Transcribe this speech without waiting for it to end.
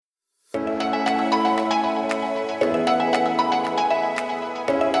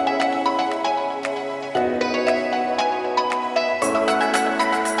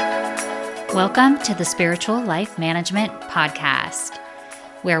Welcome to the Spiritual Life Management Podcast,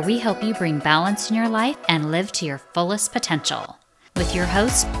 where we help you bring balance in your life and live to your fullest potential. With your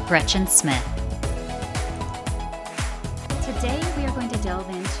host, Gretchen Smith. Today, we are going to delve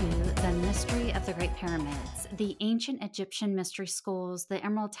into the mystery of the Great Pyramids, the ancient Egyptian mystery schools, the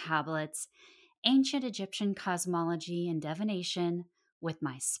Emerald Tablets, ancient Egyptian cosmology and divination, with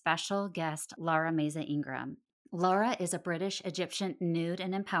my special guest, Lara Maysa Ingram. Lara is a British Egyptian nude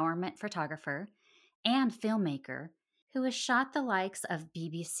and empowerment photographer and filmmaker who has shot the likes of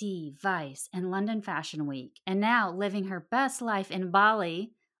BBC, Vice, and London Fashion Week. And now, living her best life in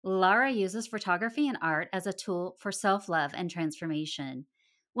Bali, Lara uses photography and art as a tool for self-love and transformation.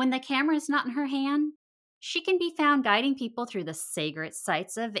 When the camera is not in her hand, she can be found guiding people through the sacred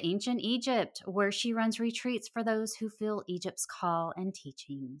sites of ancient Egypt, where she runs retreats for those who feel Egypt's call and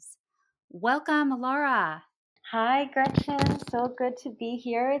teachings. Welcome, Lara. Hi, Gretchen. So good to be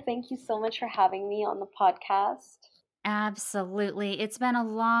here. Thank you so much for having me on the podcast. Absolutely. It's been a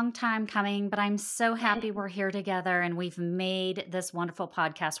long time coming, but I'm so happy we're here together and we've made this wonderful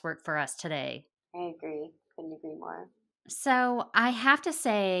podcast work for us today. I agree. Couldn't agree more. So I have to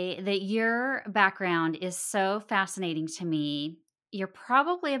say that your background is so fascinating to me. You're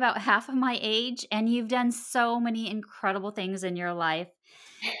probably about half of my age, and you've done so many incredible things in your life.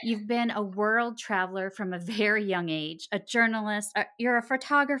 You've been a world traveler from a very young age, a journalist, you're a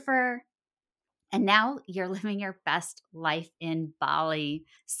photographer, and now you're living your best life in Bali.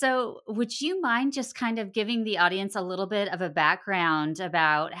 So would you mind just kind of giving the audience a little bit of a background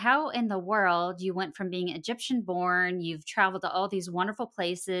about how in the world you went from being Egyptian born, you've traveled to all these wonderful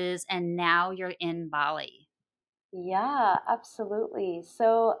places, and now you're in Bali? Yeah, absolutely.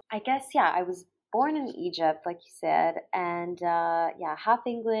 So I guess, I was born in Egypt, like you said, and half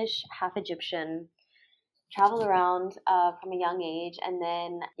English, half Egyptian. Traveled around from a young age. And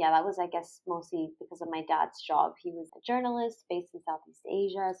then, that was, I guess, mostly because of my dad's job. He was a journalist based in Southeast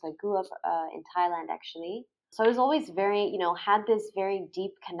Asia. So I grew up in Thailand, actually. So I was always very, had this very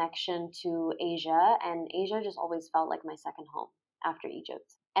deep connection to Asia. And Asia just always felt like my second home after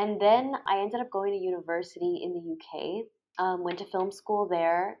Egypt. And then I ended up going to university in the UK, went to film school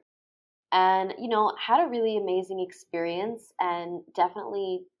there, and had a really amazing experience. And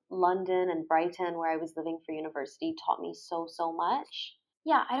definitely London and Brighton, where I was living for university, taught me so much.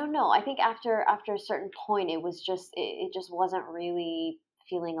 Yeah, I don't know, I think after a certain point it was just it just wasn't really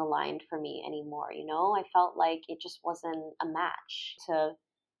feeling aligned for me anymore. I felt like it just wasn't a match to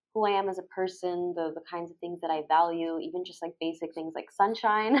who I am as a person, the kinds of things that I value, even just like basic things like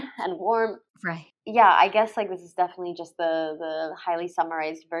sunshine and warmth. Right. Yeah, I guess like this is definitely just the highly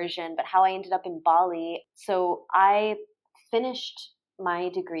summarized version, but how I ended up in Bali. So I finished my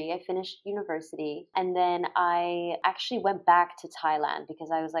degree, I finished university, and then I actually went back to Thailand because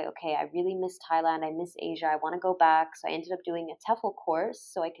I was like, okay, I really miss Thailand, I miss Asia, I want to go back. So I ended up doing a TEFL course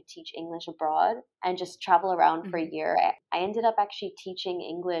so I could teach English abroad and just travel around for a year. I ended up actually teaching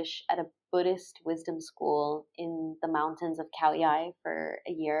English at a Buddhist wisdom school in the mountains of Khao Yai for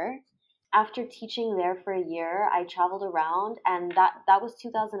a year. After teaching there for a year, I traveled around, and that was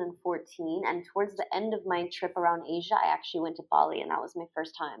 2014. And towards the end of my trip around Asia, I actually went to Bali, and that was my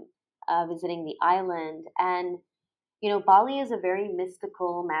first time visiting the island. And Bali is a very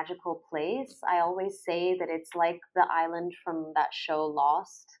mystical, magical place. I always say that it's like the island from that show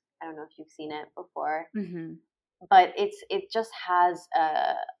Lost. I don't know if you've seen it before, but it just has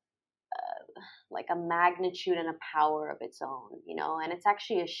like a magnitude and a power of its own, and it's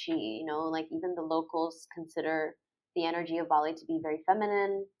actually a she, like even the locals consider the energy of Bali to be very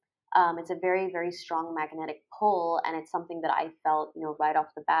feminine. It's a very, very strong magnetic pull, and it's something that I felt, right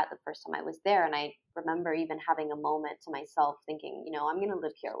off the bat the first time I was there. And I remember even having a moment to myself thinking, I'm going to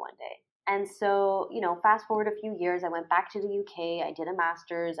live here one day. And so, fast forward a few years, I went back to the UK. I did a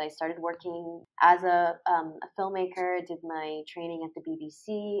master's. I started working as a filmmaker, did my training at the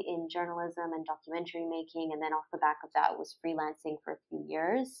BBC in journalism and documentary making. And then off the back of that was freelancing for a few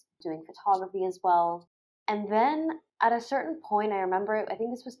years, doing photography as well. And then at a certain point, I remember, I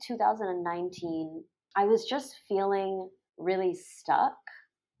think this was 2019, I was just feeling really stuck.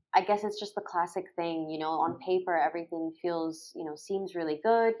 I guess it's just the classic thing, on paper, everything feels, seems really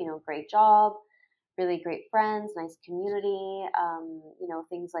good, great job, really great friends, nice community,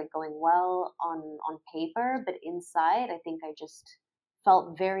 things like going well on paper. But inside, I think I just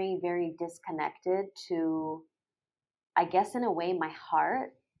felt very, very disconnected to, I guess, in a way, my heart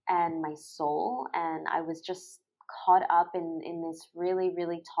and my soul. And I was just caught up in this really,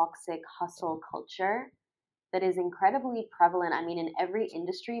 really toxic hustle culture that is incredibly prevalent, I mean, in every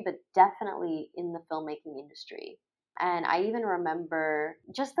industry, but definitely in the filmmaking industry. And I even remember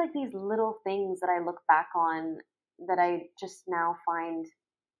just like these little things that I look back on that I just now find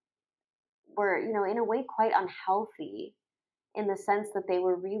were, in a way quite unhealthy, in the sense that they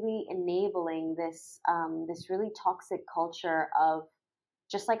were really enabling this really toxic culture of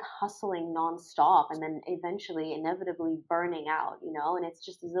just like hustling nonstop and then eventually inevitably burning out, and it's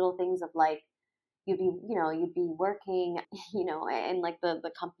just these little things of like you'd be working, in like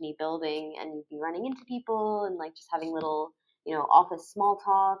the company building, and you'd be running into people and like just having little, office small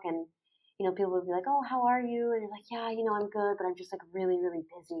talk, and people would be like, "Oh, how are you?" And you're like, "Yeah, I'm good, but I'm just like really, really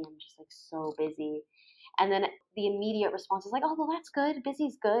busy. I'm just like so busy." And then the immediate response is like, "Oh, well, that's good.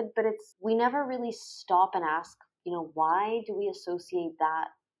 Busy's good." But we never really stop and ask, why do we associate that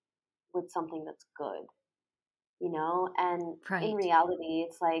with something that's good? And in Right. reality,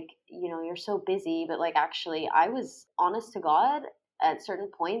 it's like, you're so busy, but like actually, I was honest to God, at certain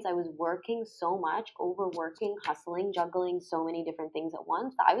points, I was working so much, overworking, hustling, juggling so many different things at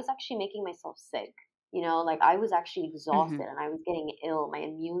once that I was actually making myself sick. Like I was actually Hmm. exhausted and I was getting ill. My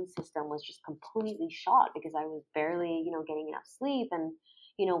immune system was just completely shot because I was barely, getting enough sleep, and,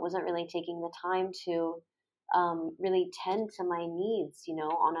 wasn't really taking the time to really tend to my needs,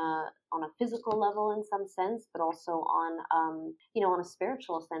 on a physical level in some sense, but also on on a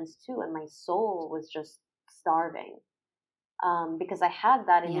spiritual sense too. And my soul was just starving, because I had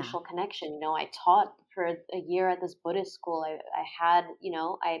that Yeah. initial connection. I taught for a year at this Buddhist school. I had,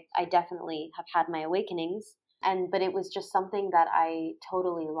 I definitely have had my awakenings, but it was just something that I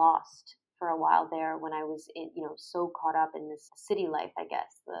totally lost for a while there when I was in, so caught up in this city life, I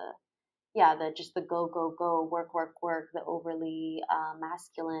guess. The just the go go go, work work work, the overly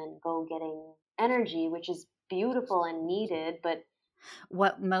masculine go getting energy, which is beautiful and needed, but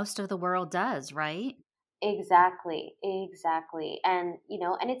What most of the world does, right? exactly, exactly. And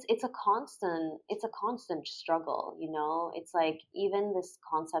and it's a constant struggle. It's like even this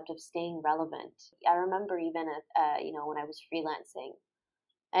concept of staying relevant. I remember even at when I was freelancing.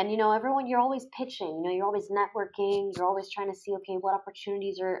 And everyone, you're always pitching, you're always networking, you're always trying to see, okay, what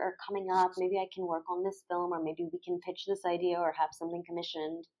opportunities are coming up. Maybe I can work on this film, or maybe we can pitch this idea or have something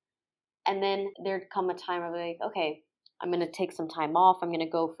commissioned. And then there'd come a time where like, okay, I'm going to take some time off. I'm going to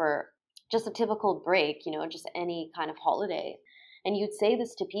go for just a typical break, just any kind of holiday. And you'd say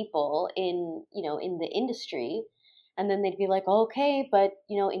this to people in the industry, and then they'd be like, oh, okay, but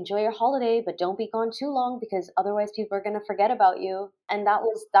enjoy your holiday, but don't be gone too long because otherwise people are going to forget about you. And that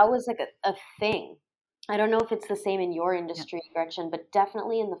was like a thing. I don't know if it's the same in your Yep. industry, Gretchen, but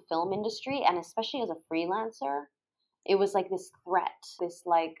definitely in the film industry, and especially as a freelancer, it was like this threat, this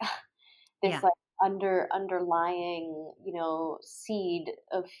like this Yeah. like underlying, seed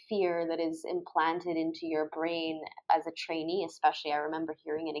of fear that is implanted into your brain as a trainee. Especially, I remember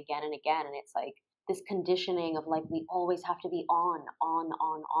hearing it again and again, and it's like this conditioning of like we always have to be on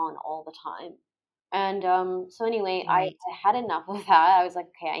all the time. And so anyway, Right. I had enough of that. I was like,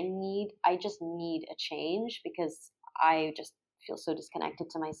 okay, I just need a change because I just feel so disconnected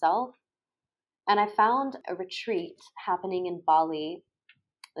to myself. And I found a retreat happening in Bali.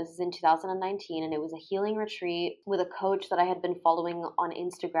 This is in 2019, and it was a healing retreat with a coach that I had been following on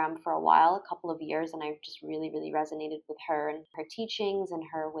Instagram for a while, a couple of years, and I just really, really resonated with her and her teachings and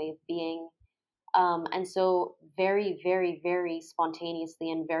her way of being. And so, very, very, very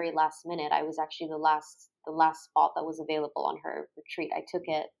spontaneously and very last minute, I was actually the last spot that was available on her retreat. I took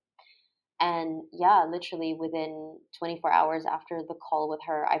it, and yeah, literally within 24 hours after the call with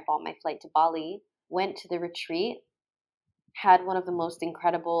her, I bought my flight to Bali, went to the retreat, had one of the most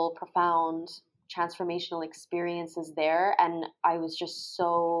incredible, profound, transformational experiences there. And I was just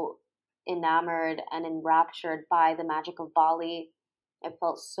so enamored and enraptured by the magic of Bali. It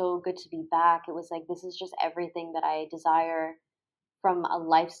felt so good to be back. It was like, this is just everything that I desire from a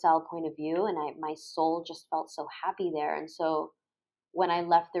lifestyle point of view. And my soul just felt so happy there. And so when I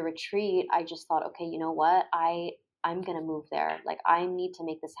left the retreat, I just thought, okay, you know what? I'm going to move there. Like I need to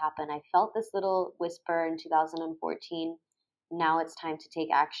make this happen. I felt this little whisper in 2014. Now it's time to take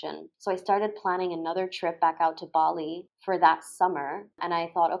action. So I started planning another trip back out to Bali for that summer. And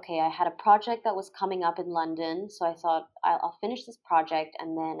I thought, okay, I had a project that was coming up in London. So I thought I'll finish this project.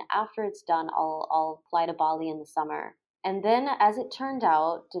 And then after it's done, I'll fly to Bali in the summer. And then, as it turned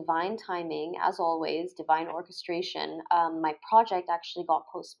out, divine timing, as always, divine orchestration, my project actually got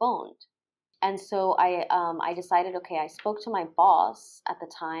postponed. And so I decided, okay, I spoke to my boss at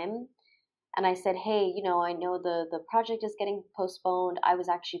the time, and I said, hey, I know the project is getting postponed. I was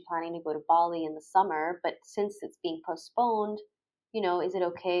actually planning to go to Bali in the summer, but since it's being postponed, is it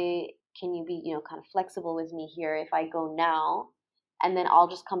okay? Can you be, kind of flexible with me here if I go now? and then I'll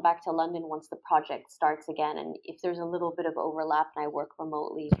just come back to London once the project starts again. And if there's a little bit of overlap and I work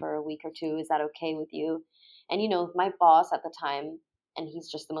remotely for a week or two, is that okay with you? And my boss at the time, and he's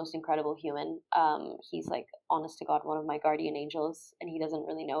just the most incredible human. He's like, honest to God, one of my guardian angels, and he doesn't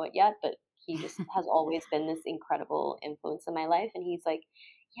really know it yet, but he just has always been this incredible influence in my life. And he's like,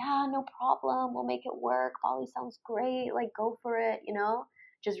 yeah, no problem. We'll make it work. Bali sounds great. Like, go for it,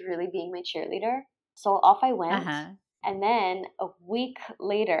 just really being my cheerleader. So off I went. Uh-huh. And then a week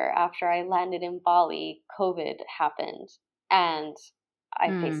later, after I landed in Bali, COVID happened. And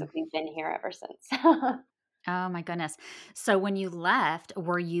I've Mm. basically been here ever since. Oh my goodness. So when you left,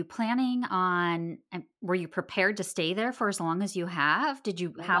 were you prepared to stay there for as long as you have? Did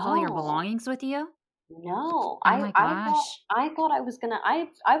you have all your No. belongings with you? No, Oh my gosh. I thought I was gonna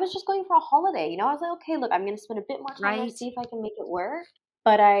I was just going for a holiday, I was like, okay, look, I'm gonna spend a bit more time there, Right? see if I can make it work.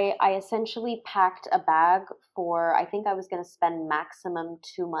 But I essentially packed a bag for, I think I was gonna spend maximum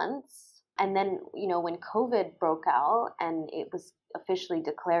 2 months. And then, when COVID broke out and it was officially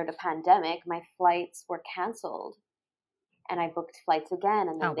declared a pandemic, my flights were canceled. And I booked flights again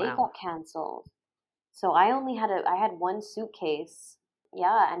and Oh then they wow. got canceled. So I had one suitcase.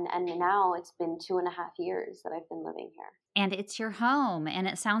 Yeah, and now it's been 2.5 years that I've been living here. And it's your home, and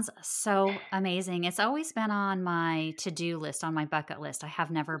it sounds so amazing. It's always been on my to-do list, on my bucket list. I have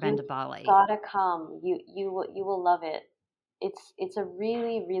never been to You've Bali. gotta come. You will love it. It's a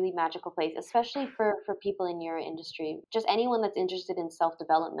really, really magical place, especially for people in your industry. Just anyone that's interested in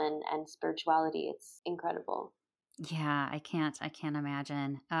self-development and spirituality, it's incredible. Yeah, I can't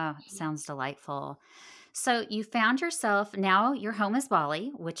imagine. Oh, it sounds delightful. So you found yourself now your home is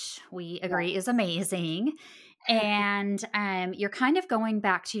Bali, which we agree is Yes. amazing. And you're kind of going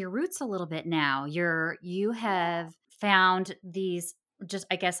back to your roots a little bit now. You Yeah. have found these just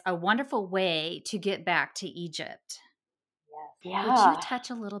I guess a wonderful way to get back to Egypt. Yes. Would you Yeah. touch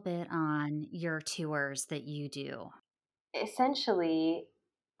a little bit on your tours that you do? Essentially,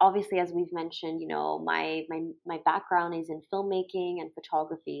 obviously, as we've mentioned, my background is in filmmaking and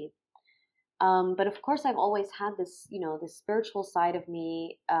photography. But of course, I've always had this, this spiritual side of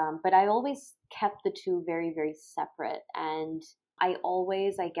me. But I always kept the two very, very separate. And I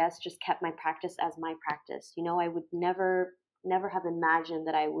always, I guess, just kept my practice as my practice. I would never have imagined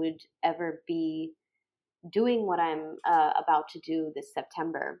that I would ever be doing what I'm about to do this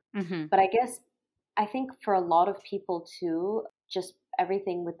September. Mhm. But I think for a lot of people too, just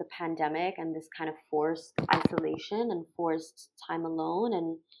everything with the pandemic and this kind of forced isolation and forced time alone,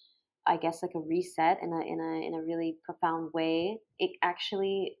 and I guess like a reset in a really profound way, it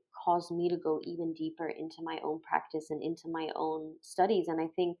actually caused me to go even deeper into my own practice and into my own studies. And I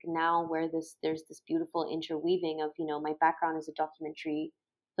think now where there's this beautiful interweaving of, my background as a documentary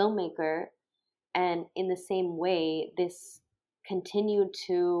filmmaker, and in the same way, this continued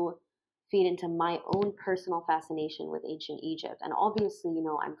to feed into my own personal fascination with ancient Egypt. And obviously,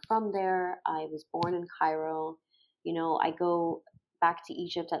 I'm from there. I was born in Cairo. I go back to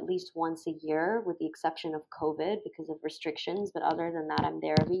Egypt at least once a year, with the exception of COVID because of restrictions. But other than that, I'm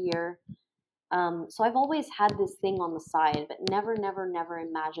there every year. So I've always had this thing on the side, but never, never, never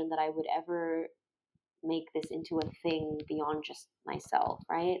imagined that I would ever make this into a thing beyond just myself,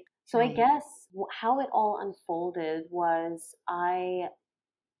 right? So I Right. guess how it all unfolded was I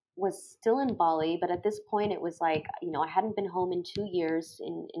was still in Bali, but at this point it was like, I hadn't been home in 2 years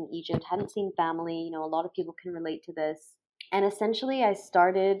in Egypt, hadn't seen family. A lot of people can relate to this. And essentially, I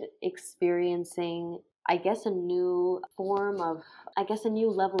started experiencing, I guess, a new form of, I guess, a new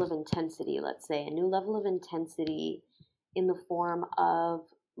level of intensity, let's say, a new level of intensity in the form of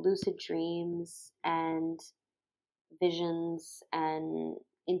lucid dreams and visions and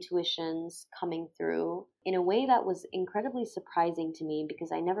intuitions coming through in a way that was incredibly surprising to me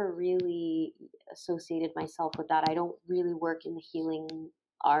because I never really associated myself with that. I don't really work in the healing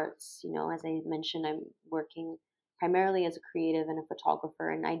arts. As I mentioned, I'm working primarily as a creative and a photographer,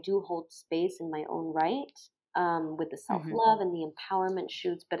 and I do hold space in my own right, with the self Mhm. love and the empowerment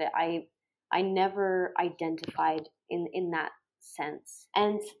shoots, but I never identified in that sense.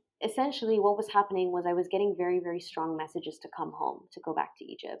 And essentially what was happening was I was getting very, very strong messages to come home, to go back to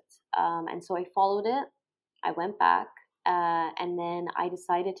Egypt. And so I followed it. I went back, and then I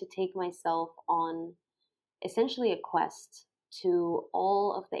decided to take myself on essentially a quest to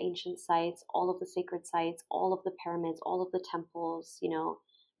all of the ancient sites, all of the sacred sites, all of the pyramids, all of the temples.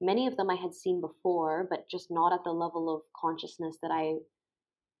 Many of them I had seen before, but just not at the level of consciousness that I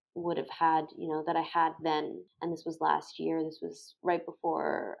would have had, that I had then. And this was last year. This was right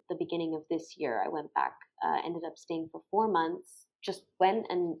before the beginning of this year. I went back, ended up staying for 4 months, just went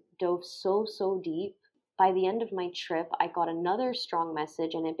and dove so, so deep. by the end of my trip, I got another strong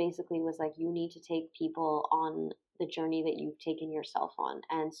message, and it basically was like, you need to take people on the journey that you've taken yourself on.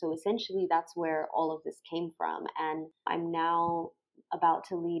 And so essentially, that's where all of this came from. And I'm now about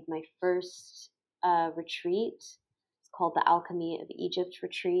to lead my first retreat. It's called the Alchemy of Egypt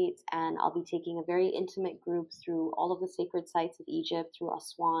retreat. And I'll be taking a very intimate group through all of the sacred sites of Egypt, through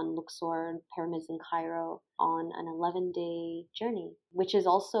Aswan, Luxor, pyramids in Cairo, on an 11-day journey, which is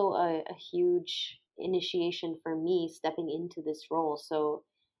also a huge initiation for me stepping into this role. So,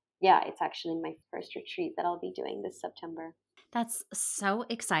 yeah, it's actually my first retreat that I'll be doing this September. That's so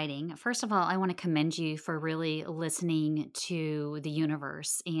exciting. First of all, I want to commend you for really listening to the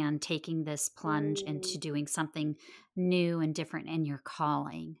universe and taking this plunge Mm, into doing something new and different in your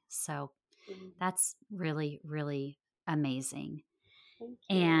calling. So mm, that's really, really amazing. thank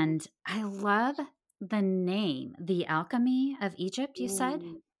you. And I love the name, The Alchemy of Egypt, you said?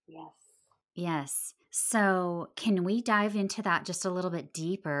 Yes. Yes. So, can we dive into that just a little bit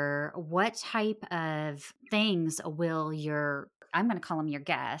deeper? What type of things will I'm going to call them your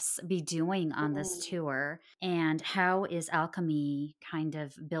guests, be doing on this Mm. tour? And how is alchemy kind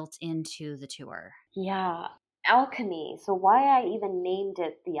of built into the tour? Yeah, alchemy. So why I even named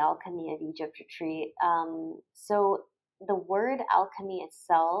it the Alchemy of Egypt retreat. So the word alchemy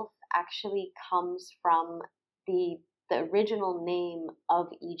itself actually comes from the the original name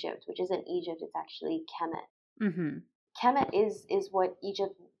of Egypt, which isn't Egypt. It's actually Kemet. Mhm. Kemet is what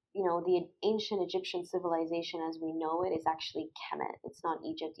Egypt, the ancient Egyptian civilization as we know it is actually Kemet. It's not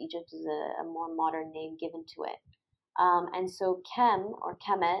Egypt. Egypt is a more modern name given to it. And so Kem or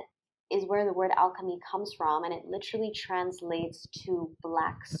Kemet is where the word alchemy comes from, and it literally translates to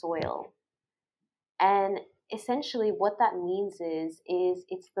black soil. And essentially what that means is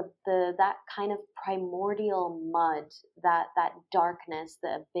it's the that kind of primordial mud, that darkness,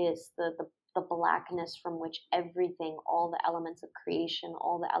 the abyss, the blackness from which everything, all the elements of creation,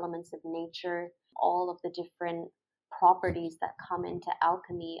 all the elements of nature, all of the different properties that come into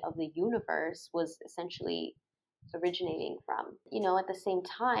alchemy of the universe was essentially originating from. At the same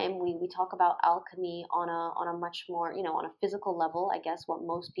time, we talk about alchemy on a much more, on a physical level. I guess what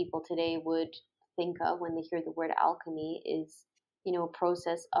most people today would think of when they hear the word alchemy is, a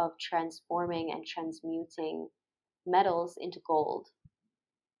process of transforming and transmuting metals into gold.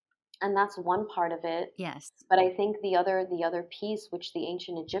 And that's one part of it. Yes. But I think the other piece, which the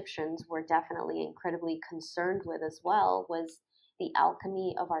ancient Egyptians were definitely incredibly concerned with as well, was the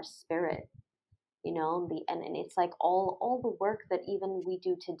alchemy of our spirit. And it's like all the work that even we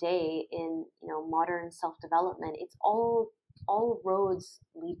do today in, modern self-development, it's all roads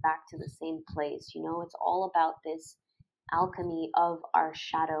lead back to the same place. It's all about this alchemy of our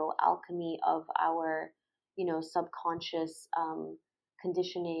shadow, alchemy of our, subconscious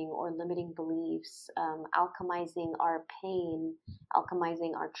conditioning or limiting beliefs, alchemizing our pain,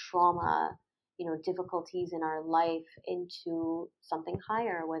 alchemizing our trauma, difficulties in our life into something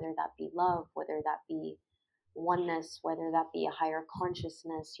higher, whether that be love, whether that be oneness, whether that be a higher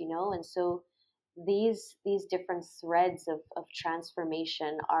consciousness, and so these different threads of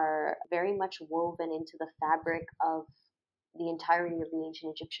transformation are very much woven into the fabric of the entirety of the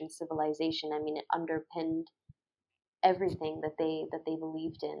ancient Egyptian civilization. I mean, it underpinned everything that they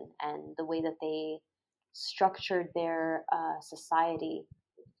believed in, and the way that they structured their society.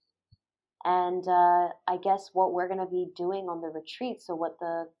 And I guess what we're going to be doing on the retreat. So,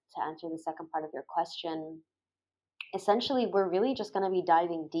 to answer the second part of your question, essentially, we're really just going to be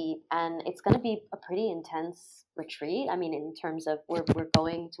diving deep, and it's going to be a pretty intense retreat. I mean, in terms of we're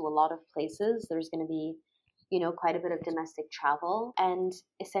going to a lot of places. There's going to be, quite a bit of domestic travel, and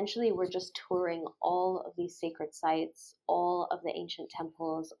essentially, we're just touring all of these sacred sites, all of the ancient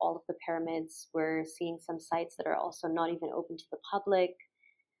temples, all of the pyramids. We're seeing some sites that are also not even open to the public.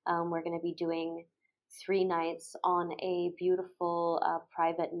 We're going to be doing 3 nights on a beautiful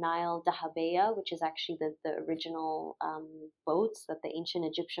private Nile dahabeya, which is actually the original boats that the ancient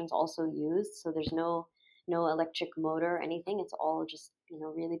Egyptians also used. So there's no electric motor or anything. It's all just,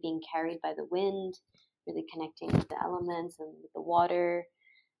 really being carried by the wind, really connecting with the elements and with the water.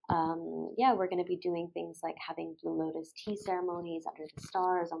 Yeah, we're going to be doing things like having Blue Lotus tea ceremonies under the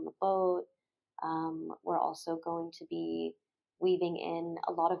stars on the boat. We're also going to be weaving in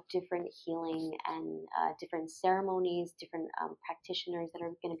a lot of different healing and different ceremonies, different practitioners that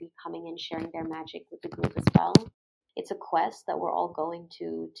are going to be coming and sharing their magic with the group as well. It's a quest that we're all going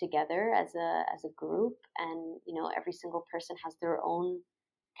to together as a group, and every single person has their own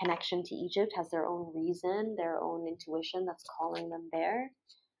connection to Egypt, has their own reason, their own intuition that's calling them there.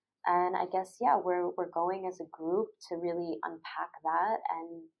 And I guess, yeah, we're going as a group to really unpack that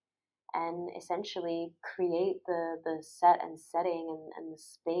and essentially create the set and setting and the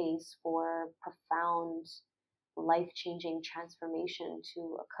space for profound life-changing transformation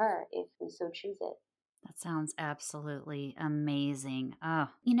to occur if we so choose it. That sounds absolutely amazing. Oh,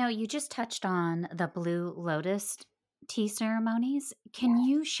 you just touched on the Blue Lotus tea ceremonies. Can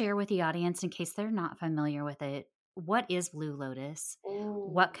you Yes. share with the audience, in case they're not familiar with it, what is Blue Lotus?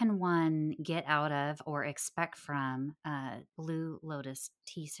 What Mm. can one get out of or expect from a Blue Lotus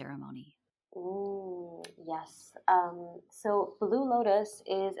tea ceremony? Yes. So blue lotus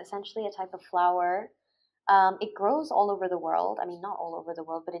is essentially a type of flower. It grows all over the world. I mean, not all over the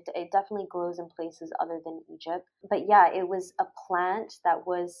world, but it definitely grows in places other than Egypt. But yeah, it was a plant that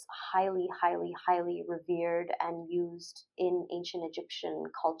was highly, highly, highly revered and used in ancient Egyptian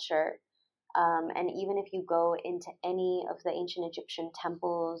culture. And even if you go into any of the ancient Egyptian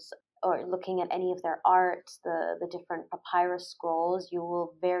temples or looking at any of their art, the different papyrus scrolls, you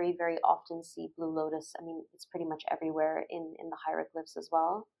will very, very often see blue lotus. I mean, it's pretty much everywhere in the hieroglyphs as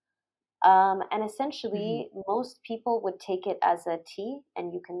well. And Hmm. essentially, most people would take it as a tea,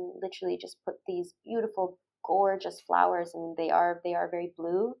 and you can literally just put these beautiful, gorgeous flowers, and they are very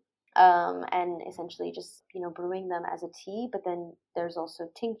blue. And essentially just brewing them as a tea. But then there's also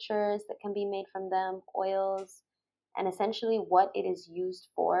tinctures that can be made from them, oils, and essentially what it is used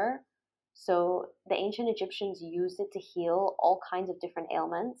for. So the ancient Egyptians used it to heal all kinds of different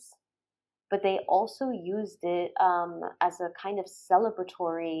ailments, but they also used it as a kind of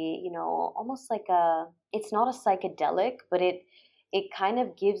celebratory, almost like it's not a psychedelic, but it kind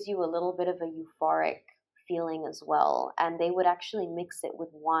of gives you a little bit of a euphoric feeling as well. And they would actually mix it with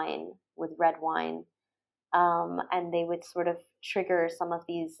wine, with red wine, and they would sort of trigger some of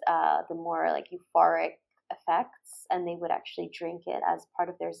these the more like euphoric effects, and they would actually drink it as part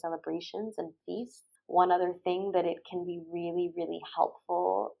of their celebrations and feasts. One other thing that it can be really, really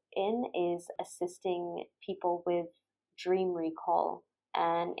helpful in is assisting people with dream recall.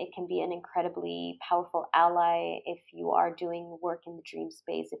 And it can be an incredibly powerful ally if you are doing work in the dream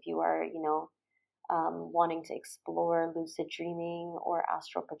space, if you are, wanting to explore lucid dreaming or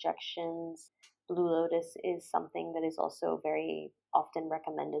astral projections. Blue Lotus is something that is also very often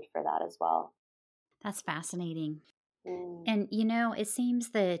recommended for that as well. That's fascinating. Mm. And it seems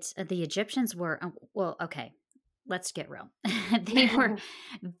that the Egyptians were, well, okay, let's get real. They were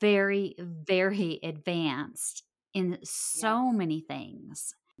very, very advanced in so Yes. many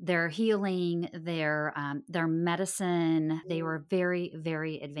things. Their healing, their medicine, they Mm. were very,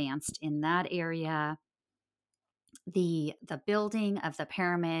 very advanced in that area. The building of the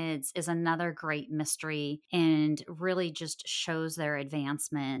pyramids is another great mystery and really just shows their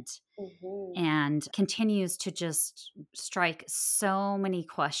advancement Hmm. and continues to just strike so many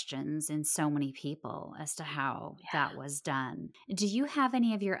questions in so many people as to how that was done. Do you have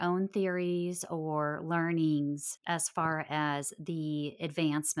any of your own theories or learnings as far as the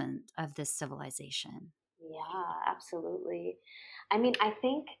advancement of this civilization? Yeah, absolutely. I mean, I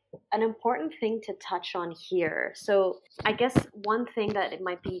think an important thing to touch on here. So, I guess one thing that it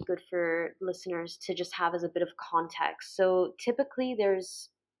might be good for listeners to just have as a bit of context. So, typically there's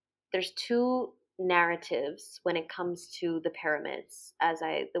two narratives when it comes to the pyramids as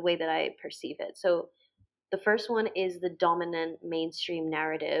the way that I perceive it. So, the first one is the dominant mainstream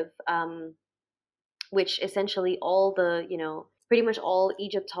narrative, which essentially all pretty much all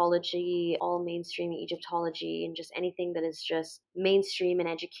Egyptology, all mainstream Egyptology, and just anything that is just mainstream in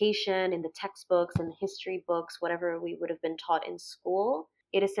education, in the textbooks and history books, whatever we would have been taught in school.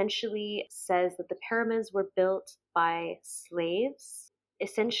 It essentially says that the pyramids were built by slaves,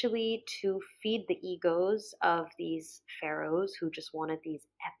 essentially to feed the egos of these pharaohs who just wanted these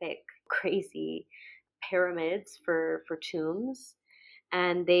epic, crazy pyramids for tombs,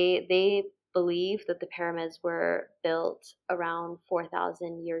 and they believe that the pyramids were built around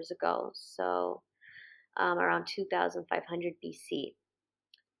 4,000 years ago, so around 2,500 BC.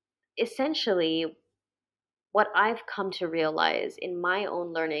 Essentially, what I've come to realize in my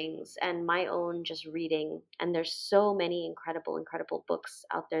own learnings and my own just reading, and there's so many incredible, incredible books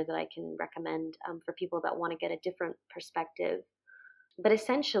out there that I can recommend for people that want to get a different perspective. But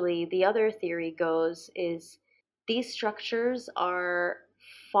essentially, the other theory goes is these structures are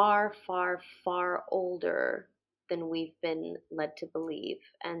far, far, far older than we've been led to believe.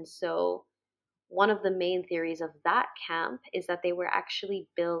 And so, one of the main theories of that camp is that they were actually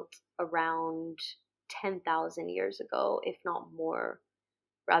built around 10,000 years ago, if not more,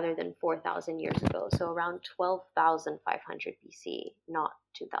 rather than 4,000 years ago. So, around 12,500 BC, not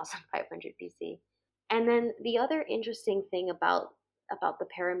 2,500 BC. And then the other interesting thing about the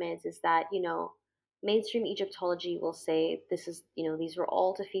pyramids is that mainstream Egyptology will say this is, these were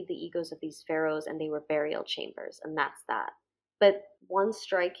all to feed the egos of these pharaohs and they were burial chambers, and that's that. But one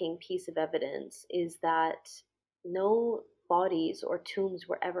striking piece of evidence is that no bodies or tombs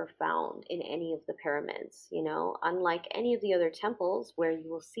were ever found in any of the pyramids, unlike any of the other temples where you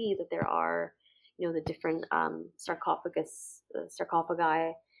will see that there are, the different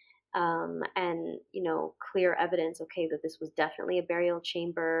sarcophagi, and clear evidence, okay, that this was definitely a burial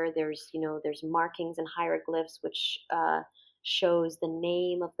chamber. There's markings and hieroglyphs which shows the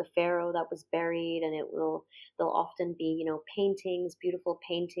name of the pharaoh that was buried, and there'll often be paintings, beautiful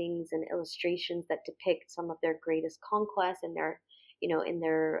paintings and illustrations that depict some of their greatest conquests and their in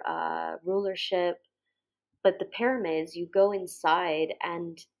their rulership. But the pyramids, you go inside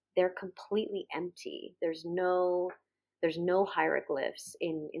and they're completely empty. There's no hieroglyphs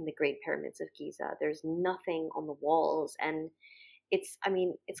in the Great Pyramids of Giza. There's nothing on the walls, and it's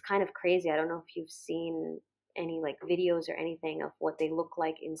kind of crazy. I don't know if you've seen any like videos or anything of what they look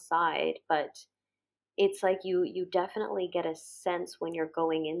like inside, but it's like you definitely get a sense when you're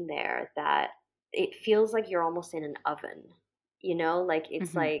going in there that it feels like you're almost in an oven. Like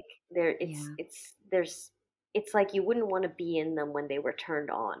it's Hmm. like there Yeah. it's like you wouldn't want to be in them when they were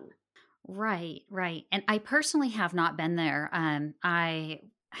turned on. Right, right. And I personally have not been there. I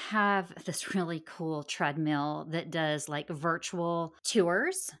have this really cool treadmill that does like virtual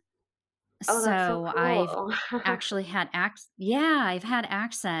tours. Oh, that's so So I've cool. actually had yeah, I've had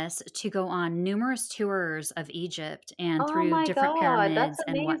access to go on numerous tours of Egypt and Oh through my different god, that's pyramids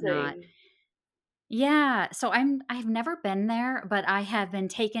and whatnot. amazing. Yeah, so I've never been there, but I have been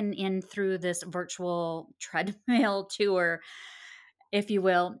taken in through this virtual treadmill tour, if you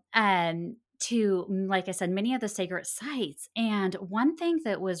will, to, like I said, many of the sacred sites. And one thing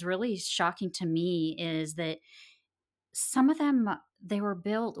that was really shocking to me is that some of them they were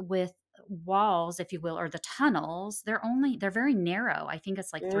built with walls, if you will, or the tunnels. They're very narrow. I think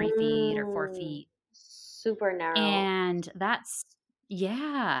it's like 3 feet or four Mm, feet, super narrow. and that's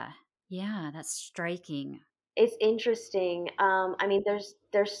yeah, yeah, that's striking. It's interesting. I mean,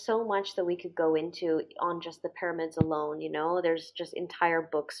 there's so much that we could go into on just the pyramids alone, There's just entire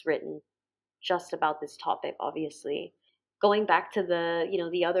books written just about this topic, obviously. Going back to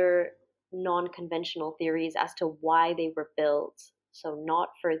the other non-conventional theories as to why they were built. So not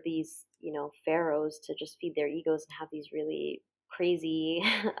for these, pharaohs to just feed their egos and have these really crazy,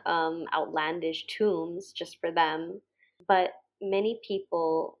 outlandish tombs just for them. But many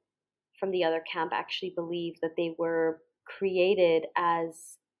people from the other camp actually believe that they were created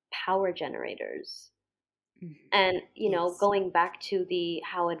as power generators. Mhm. And Yes. going back to the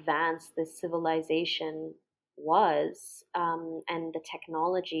how advanced this civilization was, and the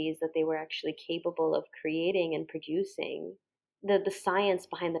technologies that they were actually capable of creating and producing, the science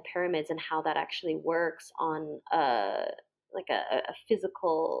behind the pyramids and how that actually works on a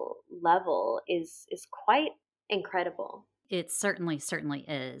physical level is quite incredible. It certainly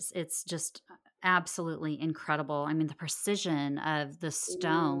is. It's just absolutely incredible. I mean, the precision of the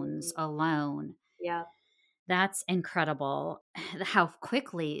stones Mm, alone, yeah. that's incredible. How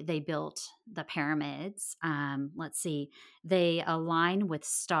quickly they built the pyramids. Let's see, they align with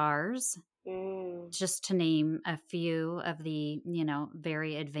stars, Mm. just to name a few of the,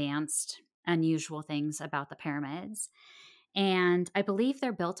 very advanced, unusual things about the pyramids. And I believe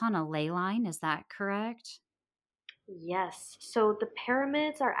they're built on a ley line. Is that correct? Yes. So the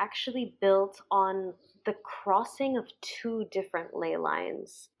pyramids are actually built on the crossing of two different ley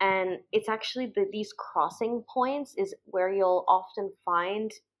lines. And it's actually these crossing points is where you'll often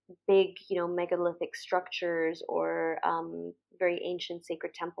find big, megalithic structures or very ancient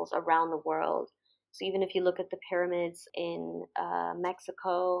sacred temples around the world. So even if you look at the pyramids in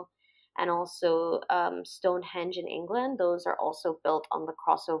Mexico and also Stonehenge in England, those are also built on the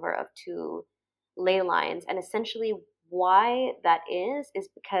crossover of two ley lines. And essentially, why that is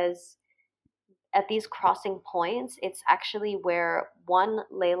because at these crossing points, it's actually where one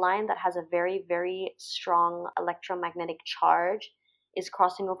ley line that has a very, very strong electromagnetic charge is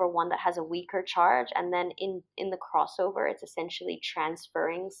crossing over one that has a weaker charge. And then in the crossover, it's essentially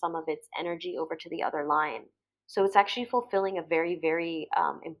transferring some of its energy over to the other line. So it's actually fulfilling a very, very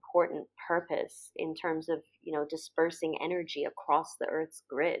important purpose in terms of, dispersing energy across the Earth's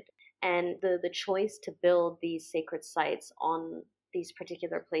grid. And the choice to build these sacred sites on these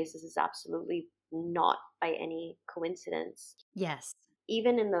particular places is absolutely not by any coincidence. Yes.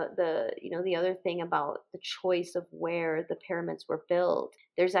 Even in the other thing about the choice of where the pyramids were built,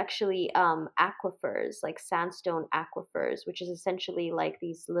 there's actually aquifers, like sandstone aquifers, which is essentially like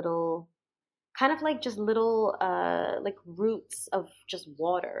these little kind of like just little like roots of just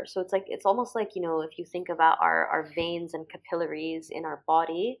water. So it's like it's almost like, you know, if you think about our veins and capillaries in our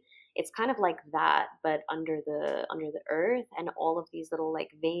body, it's kind of like that, but under the earth, and all of these little like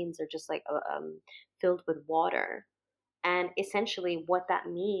veins are just like filled with water. And essentially what that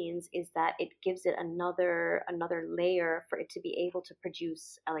means is that it gives it another layer for it to be able to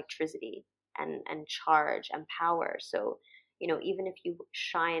produce electricity and charge and power. So, you know, even if you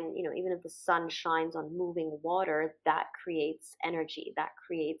shine, you know, even if the sun shines on moving water, that creates energy, that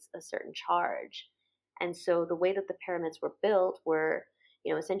creates a certain charge. And so the way that the pyramids were built were,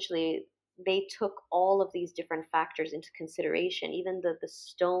 you know, essentially they took all of these different factors into consideration, even the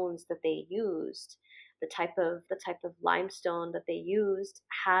stones that they used. The type of limestone that they used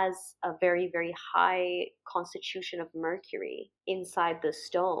has a very high constitution of mercury inside the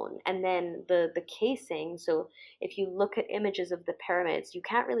stone. And then the casing, so if you look at images of the pyramids, you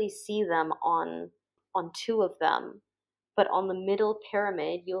can't really see them on two of them, but on the middle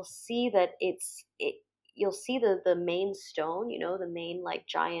pyramid you'll see that you'll see the main stone, you know, the main like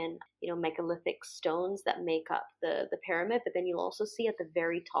giant, you know, megalithic stones that make up the pyramid. But then you'll also see at the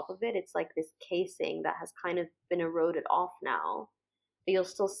very top of it, it's like this casing that has kind of been eroded off now, but you'll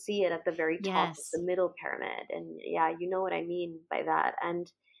still see it at the very top of Yes. the middle pyramid. And yeah, you know what I mean by that. And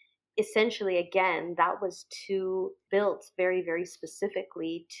essentially, again, that was to built very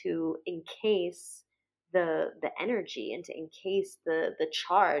specifically to encase the energy and to encase the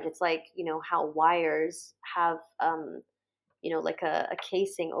charge. It's like, you know, how wires have you know, like a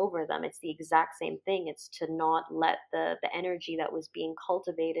casing over them. It's the exact same thing. It's to not let the energy that was being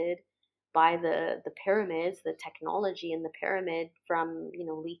cultivated by the pyramids, the technology in the pyramid, from, you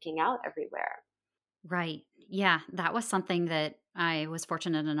know, leaking out everywhere. Right. Yeah, that was something that I was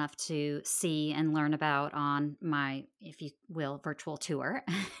fortunate enough to see and learn about on my, if you will, virtual tour.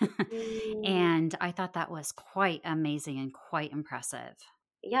 Mm. And I thought that was quite amazing and quite impressive.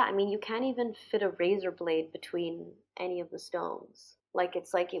 Yeah, I mean, you can't even fit a razor blade between any of the stones.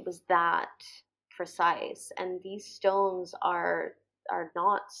 It's like it was that precise. And these stones are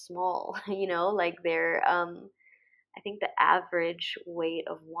not small, you know, like they're I think the average weight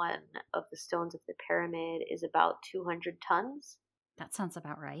of one of the stones of the pyramid is about 200 tons. That sounds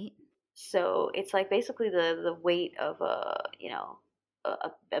about right. So it's like basically the weight of a, you know,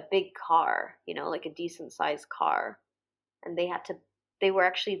 a big car, you know, like a decent sized car. And they had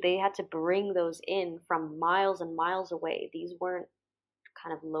to bring those in from miles and miles away. These weren't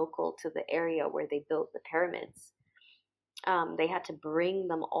kind of local to the area where they built the pyramids. They had to bring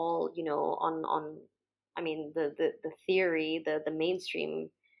them all, you know, on I mean, the theory, the mainstream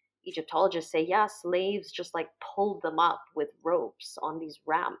Egyptologists say, yeah, slaves just like pulled them up with ropes on these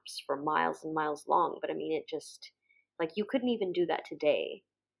ramps for miles and miles long. But I mean, it just, like, you couldn't even do that today.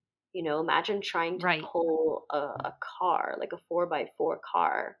 You know, imagine trying to Right. pull a car, like a 4x4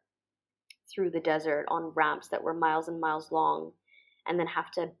 car, through the desert on ramps that were miles and miles long, and then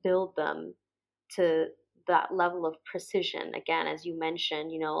have to build them to that level of precision. Again, as you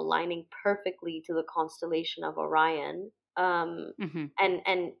mentioned, you know, aligning perfectly to the constellation of Orion. Hmm.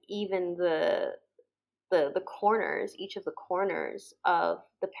 And even the corners, each of the corners of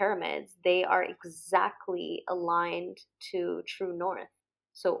the pyramids, they are exactly aligned to true north.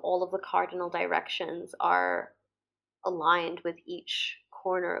 So all of the cardinal directions are aligned with each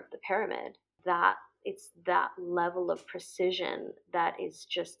corner of the pyramid. That It's that level of precision that is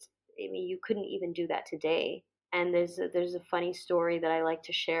just, I mean, you couldn't even do that today. And there's a funny story that I like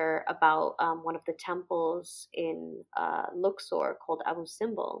to share about one of the temples in Luxor called Abu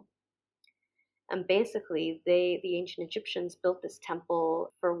Simbel. And basically, the ancient Egyptians built this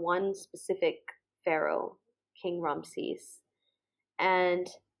temple for one specific pharaoh, King Ramses. And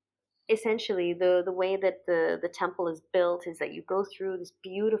essentially, the way that the temple is built is that you go through this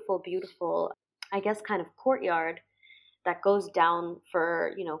beautiful, I guess, kind of courtyard that goes down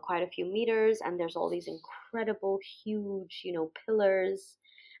for, you know, quite a few meters, and there's all these incredible huge, you know, pillars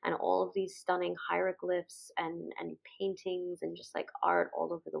and all of these stunning hieroglyphs and paintings and just like art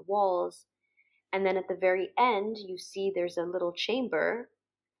all over the walls. And then at the very end, you see there's a little chamber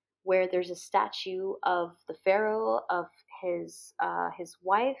where there's a statue of the pharaoh, of his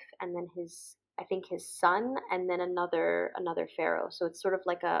wife, and then his, I think, his son, and then another pharaoh. So it's sort of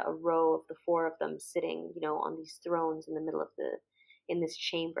like a row of the four of them sitting, you know, on these thrones in the middle of the in this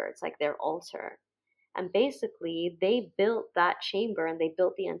chamber. It's like their altar. And basically, they built that chamber and they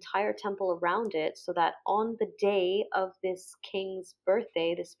built the entire temple around it so that on the day of this king's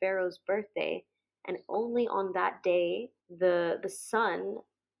birthday, this pharaoh's birthday, and only on that day, the sun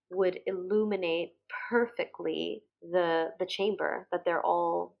would illuminate perfectly the chamber that they're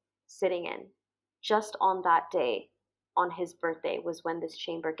all sitting in. just on that day, on his birthday, was when this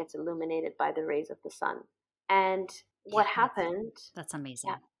chamber gets illuminated by the rays of the sun. And Yeah, what happened? that's Yeah,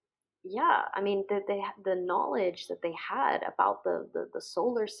 amazing. yeah. I mean, the knowledge that they had about the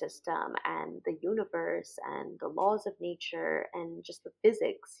solar system and the universe and the laws of nature and just the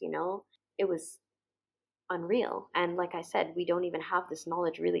physics, it was unreal. And like I said, we don't even have this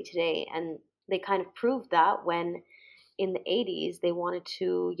knowledge really today. And they kind of proved that when in the 80s they wanted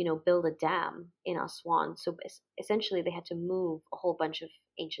to, build a dam in Aswan. So essentially they had to move a whole bunch of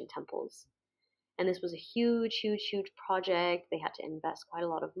ancient temples. And this was a huge, huge, huge project. They had to invest quite a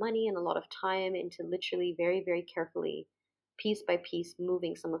lot of money and a lot of time into literally very, very carefully, piece by piece,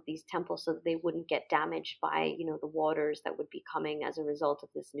 moving some of these temples so that they wouldn't get damaged by, the waters that would be coming as a result of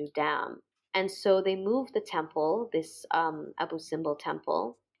this new dam. And so they moved the temple, this Abu Simbel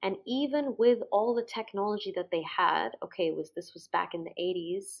temple. And even with all the technology that they had, okay, this was back in the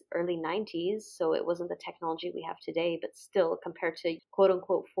 80s, early 90s, so it wasn't the technology we have today, but still compared to quote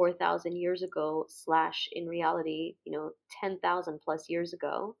unquote 4,000 years ago, slash in reality, 10,000 plus years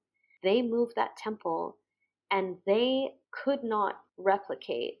ago, they moved that temple and they could not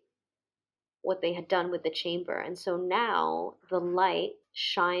replicate what they had done with the chamber. And so now the light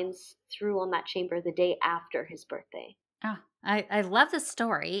shines through on that chamber the day after his birthday. Oh, I love the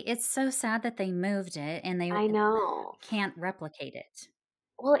story. It's so sad that they moved it and they I know. can't replicate it.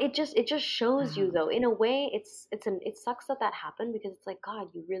 Well, it just shows you Oh. though. In a way, it sucks that that happened because it's like God,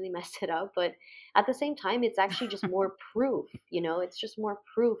 you really messed it up. But at the same time, it's actually just more proof. It's just more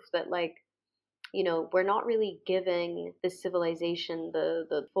proof that like we're not really giving this civilization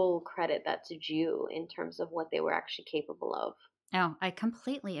the full credit that's due in terms of what they were actually capable of. Oh, I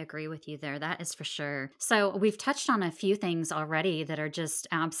completely agree with you there. That is for sure. So, we've touched on a few things already that are just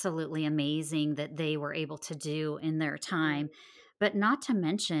absolutely amazing that they were able to do in their Mm. time. But not to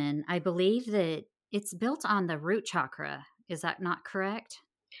mention, I believe that it's built on the root chakra. Is that not correct?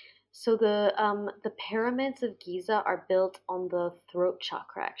 So the pyramids of Giza are built on the throat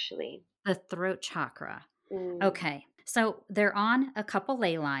chakra, actually. The throat chakra. Mm, Okay. So they're on a couple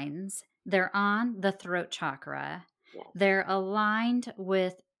ley lines. They're on the throat chakra. yes. They're aligned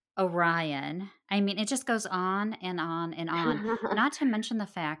with Orion. I mean, it just goes on and on and on. Not to mention the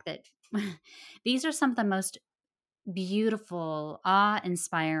fact that these are some of the most beautiful, awe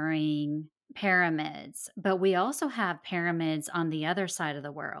inspiring pyramids. But we also have pyramids on the other side of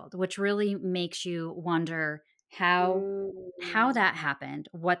the world, which really makes you wonder how Mm, that happened,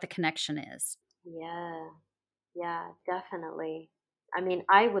 what the connection is. yeah, yeah, definitely. I mean,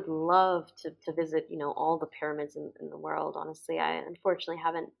 I would love to visit, all the pyramids in the world. Honestly, I unfortunately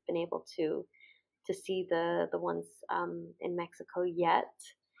haven't been able to see the ones in Mexico yet.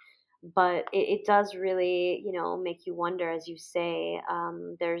 But it does really, make you wonder, as you say.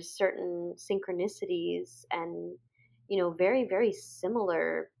 There's certain synchronicities and, very, very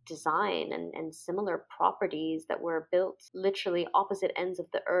similar design and similar properties that were built literally opposite ends of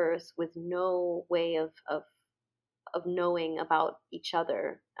the earth with no way of knowing about each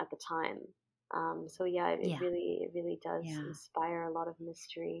other at the time. So yeah, Yeah. it really does Yeah. inspire a lot of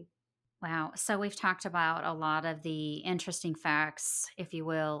mystery. Wow. So we've talked about a lot of the interesting facts, if you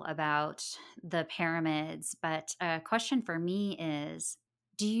will, about the pyramids. But a question for me is,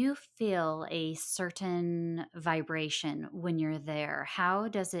 do you feel a certain vibration when you're there? How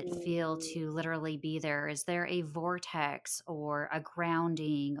does it feel Mm. to literally be there? Is there a vortex or a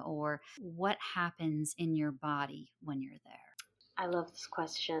grounding, or what happens in your body when you're there? I love this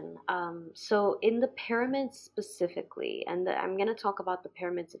question. So in the pyramids specifically, and I'm going to talk about the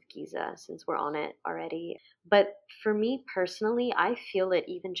pyramids of Giza since we're on it already. But for me personally, I feel it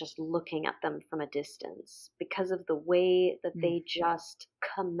even just looking at them from a distance because of the way that Mm. they just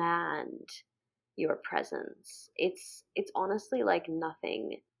command your presence. It's honestly like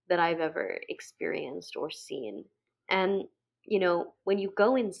nothing that I've ever experienced or seen. And when you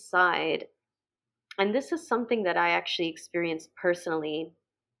go inside, and this is something that I actually experienced personally,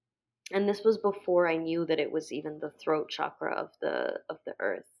 and this was before I knew that it was even the throat chakra of the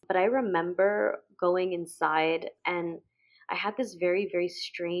earth. But I remember going inside and I had this very, very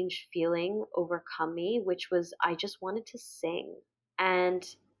strange feeling overcome me, which was I just wanted to sing. And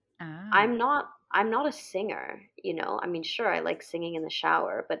Oh. I'm not a singer. I mean, sure, I like singing in the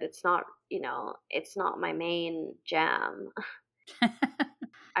shower, but it's not my main jam.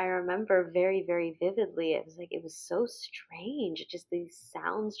 I remember very, very vividly. It was like it was so strange. It just these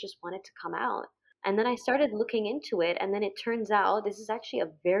sounds just wanted to come out. And then I started looking into it, and then it turns out this is actually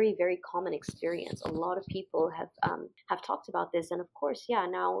a very, very common experience. A lot of people have talked about this, and of course, yeah,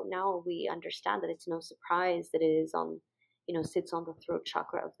 now we understand that it's no surprise that it is on, sits on the throat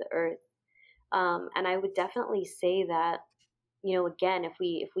chakra of the earth. And I would definitely say that, again, if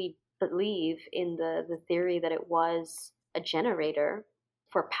we believe in the theory that it was a generator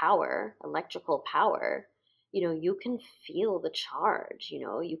for power, electrical power, you can feel the charge,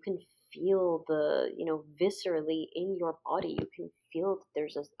 you can feel the, viscerally in your body, you can feel that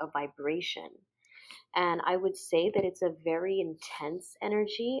there's a vibration. And I would say that it's a very intense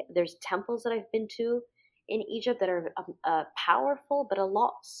energy. There's temples that I've been to in Egypt that are powerful, but a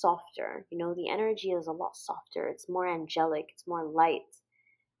lot softer. The energy is a lot softer. It's more angelic, it's more light.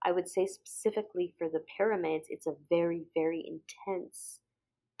 I would say specifically for the pyramids, it's a very, very intense,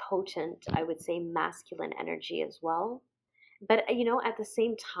 potent, I would say masculine energy as well. But at the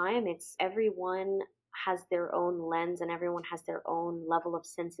same time, it's everyone has their own lens and everyone has their own level of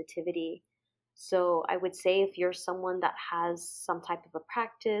sensitivity. So I would say if you're someone that has some type of a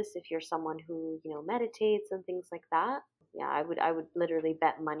practice, if you're someone who, meditates and things like that, yeah, I would literally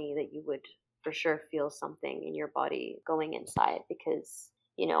bet money that you would for sure feel something in your body going inside, because,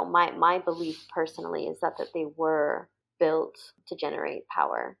 my belief personally is that they were built to generate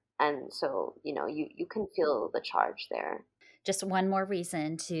power. And so, you can feel the charge there. Just one more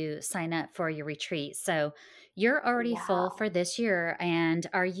reason to sign up for your retreat. So you're already full Yeah. for this year. And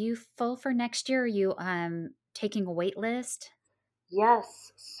are you full for next year? Are you taking a wait list?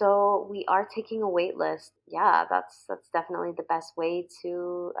 Yes, so we are taking a wait list. Yeah, that's definitely the best way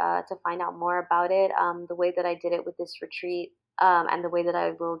to find out more about it. The way that I did it with this retreat, and the way that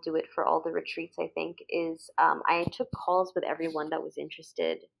I will do it for all the retreats, I think, is I took calls with everyone that was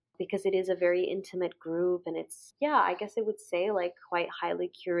interested, because it is a very intimate group, and it's, yeah, I guess I would say like quite highly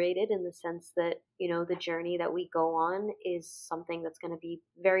curated in the sense that, the journey that we go on is something that's going to be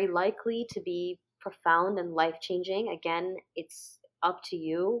very likely to be profound and life changing. Again, it's up to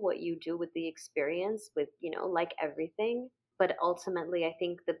you what you do with the experience, with, like everything. But ultimately, I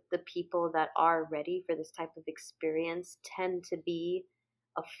think that the people that are ready for this type of experience tend to be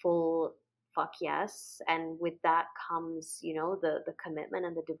a full fuck yes. And with that comes, the commitment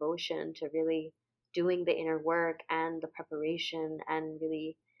and the devotion to really doing the inner work and the preparation, and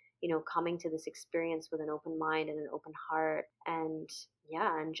really, coming to this experience with an open mind and an open heart. And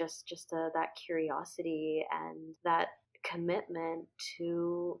yeah, and just that curiosity and that commitment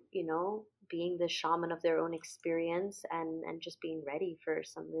to, being the shaman of their own experience, and just being ready for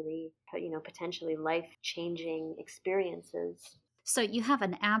some really, potentially life changing experiences. So you have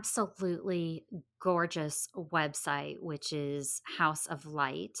an absolutely gorgeous website, which is House of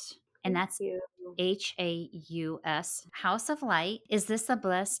Light. And Thank that's you. HAUS, House of Light. Is this the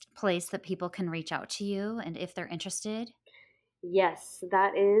best place that people can reach out to you and if they're interested? Yes,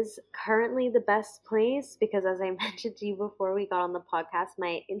 that is currently the best place, because, as I mentioned to you before we got on the podcast,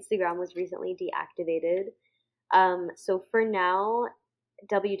 my Instagram was recently deactivated. So for now,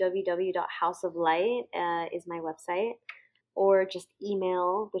 www.houseoflight is my website, or just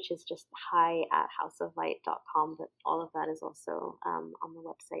email, which is just hi@houseoflight.com. But all of that is also on the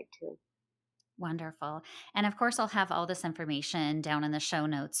website too. Wonderful. And of course, I'll have all this information down in the show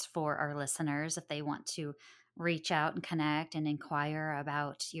notes for our listeners if they want to reach out and connect and inquire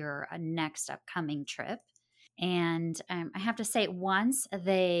about your next upcoming trip. And I have to say, once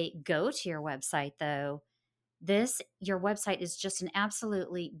they go to your website, though, your website is just an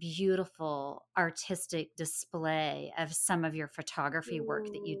absolutely beautiful artistic display of some of your photography work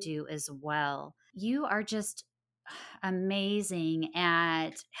that you Mm, do as well. You are just amazing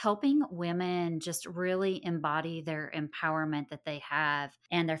at helping women just really embody their empowerment that they have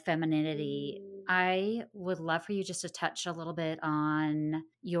and their femininity. mm. I would love for you just to touch a little bit on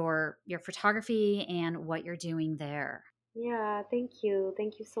your photography and what you're doing there. Yeah, thank you.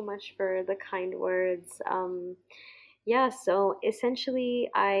 Thank you so much for the kind words. Yeah, so essentially,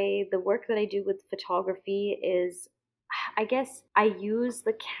 the work that I do with photography is, I guess I use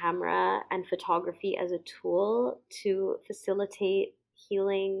the camera and photography as a tool to facilitate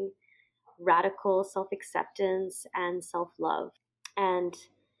healing, radical self acceptance, and self love. And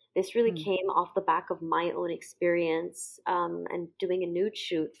this really Hmm. came off the back of my own experience, and doing a nude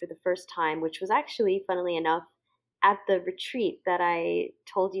shoot for the first time, which was actually, funnily enough, at the retreat that I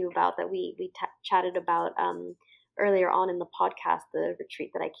told you about, that we chatted about earlier on in the podcast, the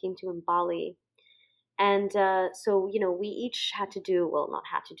retreat that I came to in Bali. And so, we each had to do, well, not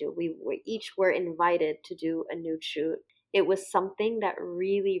had to do, we each were invited to do a nude shoot. It was something that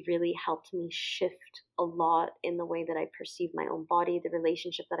really, really helped me shift a lot in the way that I perceive my own body, the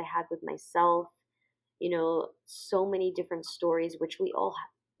relationship that I had with myself, so many different stories, which we all,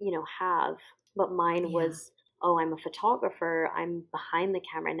 have. But mine Yeah. was, oh, I'm a photographer, I'm behind the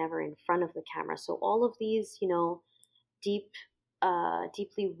camera, never in front of the camera. So all of these, deep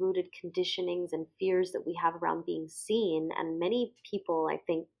deeply rooted conditionings and fears that we have around being seen, and many people, I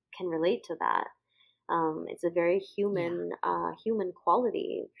think, can relate to that. It's a very Yeah. human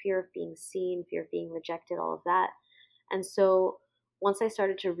quality: fear of being seen, fear of being rejected, all of that. And so once I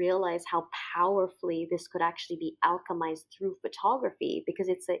started to realize how powerfully this could actually be alchemized through photography, because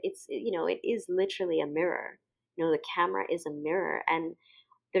it is literally a mirror. The camera is a mirror, and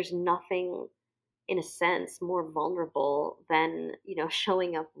there's nothing, in a sense, more vulnerable than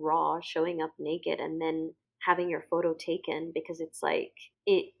showing up raw, showing up naked, and then having your photo taken, because it's like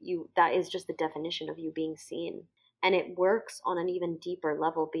that is just the definition of you being seen. And it works on an even deeper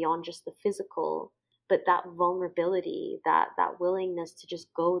level beyond just the physical, but that vulnerability, that willingness to just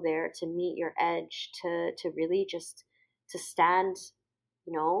go there, to meet your edge, to really just to stand,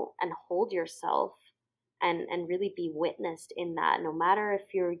 and hold yourself, and really be witnessed in that. No matter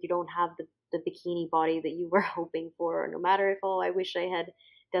if you don't have the bikini body that you were hoping for, or no matter if, oh, I wish I had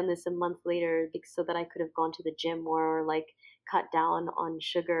done this a month later so that I could have gone to the gym more, or like cut down on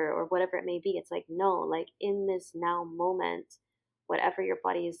sugar, or whatever it may be. It's like, no, like in this now moment, whatever your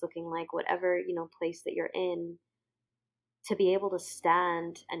body is looking like, whatever place that you're in, to be able to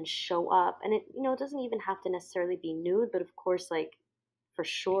stand and show up. And it doesn't even have to necessarily be nude, but of course, like, for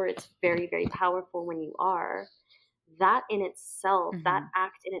sure, it's very, very powerful when you are. That in itself, that Hmm.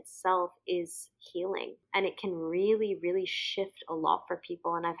 act in itself is healing, and it can really, really shift a lot for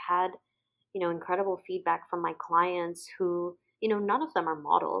people. And I've had incredible feedback from my clients who, none of them are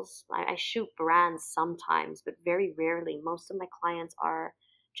models. I shoot brands sometimes, but very rarely. Most of my clients are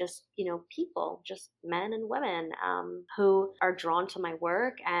just, people, just men and women, who are drawn to my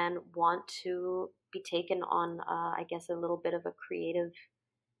work and want to be taken on, I guess, a little bit of a creative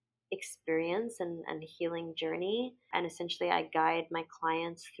experience and healing journey. And essentially, I guide my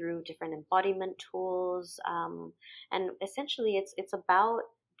clients through different embodiment tools. And essentially, it's about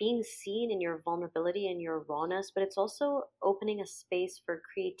being seen in your vulnerability and your rawness, but it's also opening a space for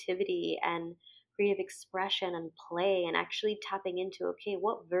creativity and creative expression and play, and actually tapping into, okay,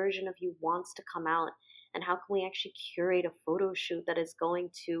 what version of you wants to come out, and how can we actually curate a photo shoot that is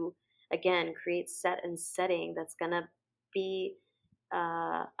going to, again, create set and setting that's going to be,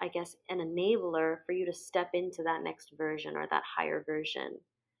 I guess, an enabler for you to step into that next version or that higher version.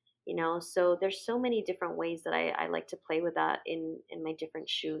 So there's so many different ways that I like to play with that in my different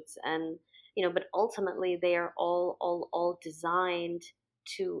shoots. And but ultimately they are all designed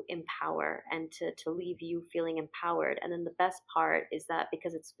to empower and to leave you feeling empowered. And then the best part is that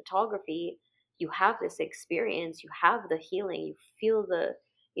because it's photography, you have this experience, you have the healing, you feel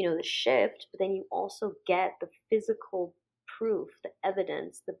the shift, but then you also get the physical proof, the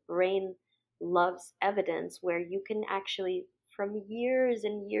evidence. The brain loves evidence, where you can actually, from years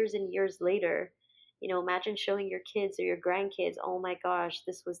and years and years later, imagine showing your kids or your grandkids, oh my gosh,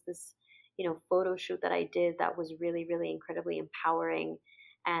 this was this, photo shoot that I did that was really, really incredibly empowering.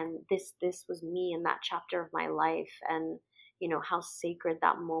 And this was me in that chapter of my life. And how sacred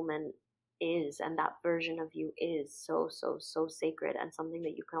that moment is, and that version of you is so, so, so sacred, and something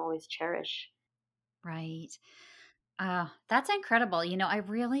that you can always cherish. Right. That's incredible. I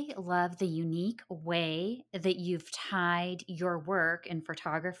really love the unique way that you've tied your work in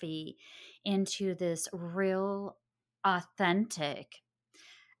photography into this real, authentic,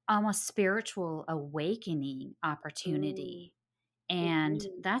 almost spiritual awakening Mm, opportunity. And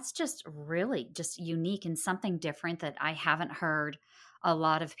hmm. that's just really just unique and something different that I haven't heard a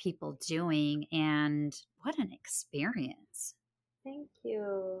lot of people doing. And what an experience. Thank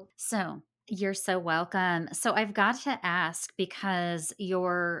you. So, you're so welcome. So, I've got to ask, because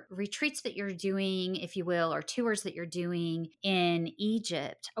your retreats that you're doing, if you will, or tours that you're doing in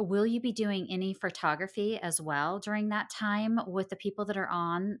Egypt, will you be doing any photography as well during that time with the people that are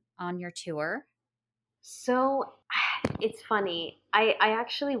on your tour? So it's funny. I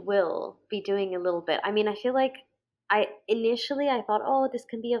actually will be doing a little bit. I mean, I feel like I thought, oh, this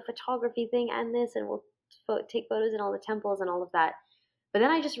can be a photography thing and this, and we'll take photos in all the temples and all of that. But then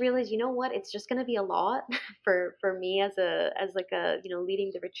I just realized, you know what? It's just going to be a lot for me as like a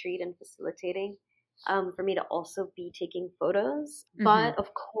leading the retreat and facilitating. For me to also be taking photos, Hmm. but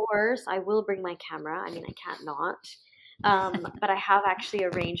of course I will bring my camera. I mean, I can't not. But I have actually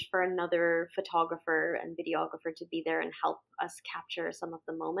arranged for another photographer and videographer to be there and help us capture some of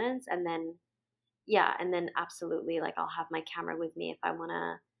the moments. And then, yeah, and then absolutely, like, I'll have my camera with me if I want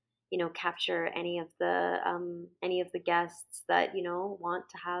to, capture any of the guests that want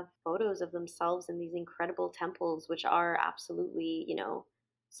to have photos of themselves in these incredible temples, which are absolutely,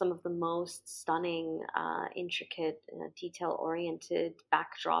 some of the most stunning, intricate, detail-oriented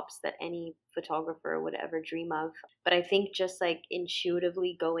backdrops that any photographer would ever dream of. But I think just like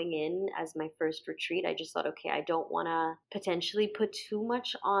intuitively going in as my first retreat, I just thought, okay, I don't want to potentially put too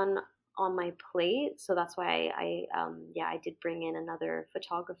much on my plate. So that's why I did bring in another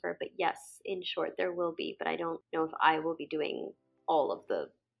photographer. But yes, in short, there will be, but I don't know if I will be doing all of the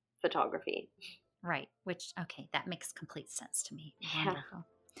photography. Right. Which, okay, that makes complete sense to me. Yeah. Wonderful.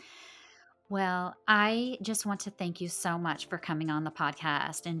 Well, I just want to thank you so much for coming on the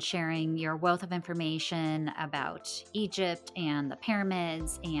podcast and sharing your wealth of information about Egypt and the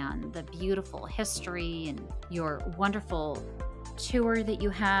pyramids and the beautiful history and your wonderful tour that you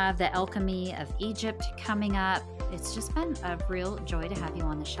have, the Alchemy of Egypt, coming up. It's just been a real joy to have you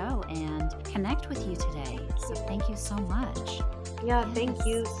on the show and connect with you today. So thank you so much. Yeah, Yes. thank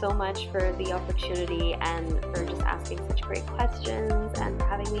you so much for the opportunity and for just asking such great questions and for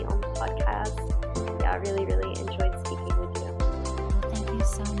having me on the podcast. Yeah, I really, really enjoyed speaking with you. Well, thank you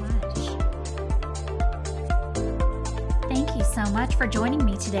so much. Thank you so much for joining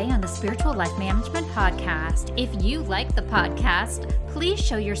me today on the Spiritual Life Management Podcast. If you like the podcast, please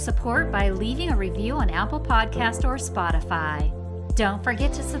show your support by leaving a review on Apple Podcast or Spotify. Don't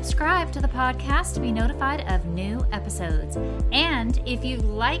forget to subscribe to the podcast to be notified of new episodes. And if you'd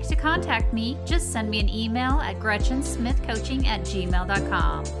like to contact me, just send me an email at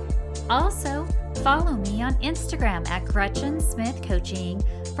gretchensmithcoaching@gmail.com. Also, follow me on Instagram at Gretchen Smith Coaching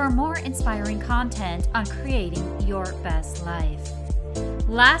for more inspiring content on creating your best life.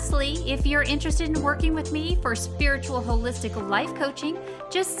 Lastly, if you're interested in working with me for spiritual holistic life coaching,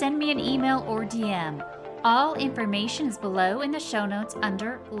 just send me an email or DM. All information is below in the show notes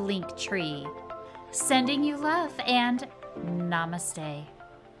under Linktree. Sending you love and namaste.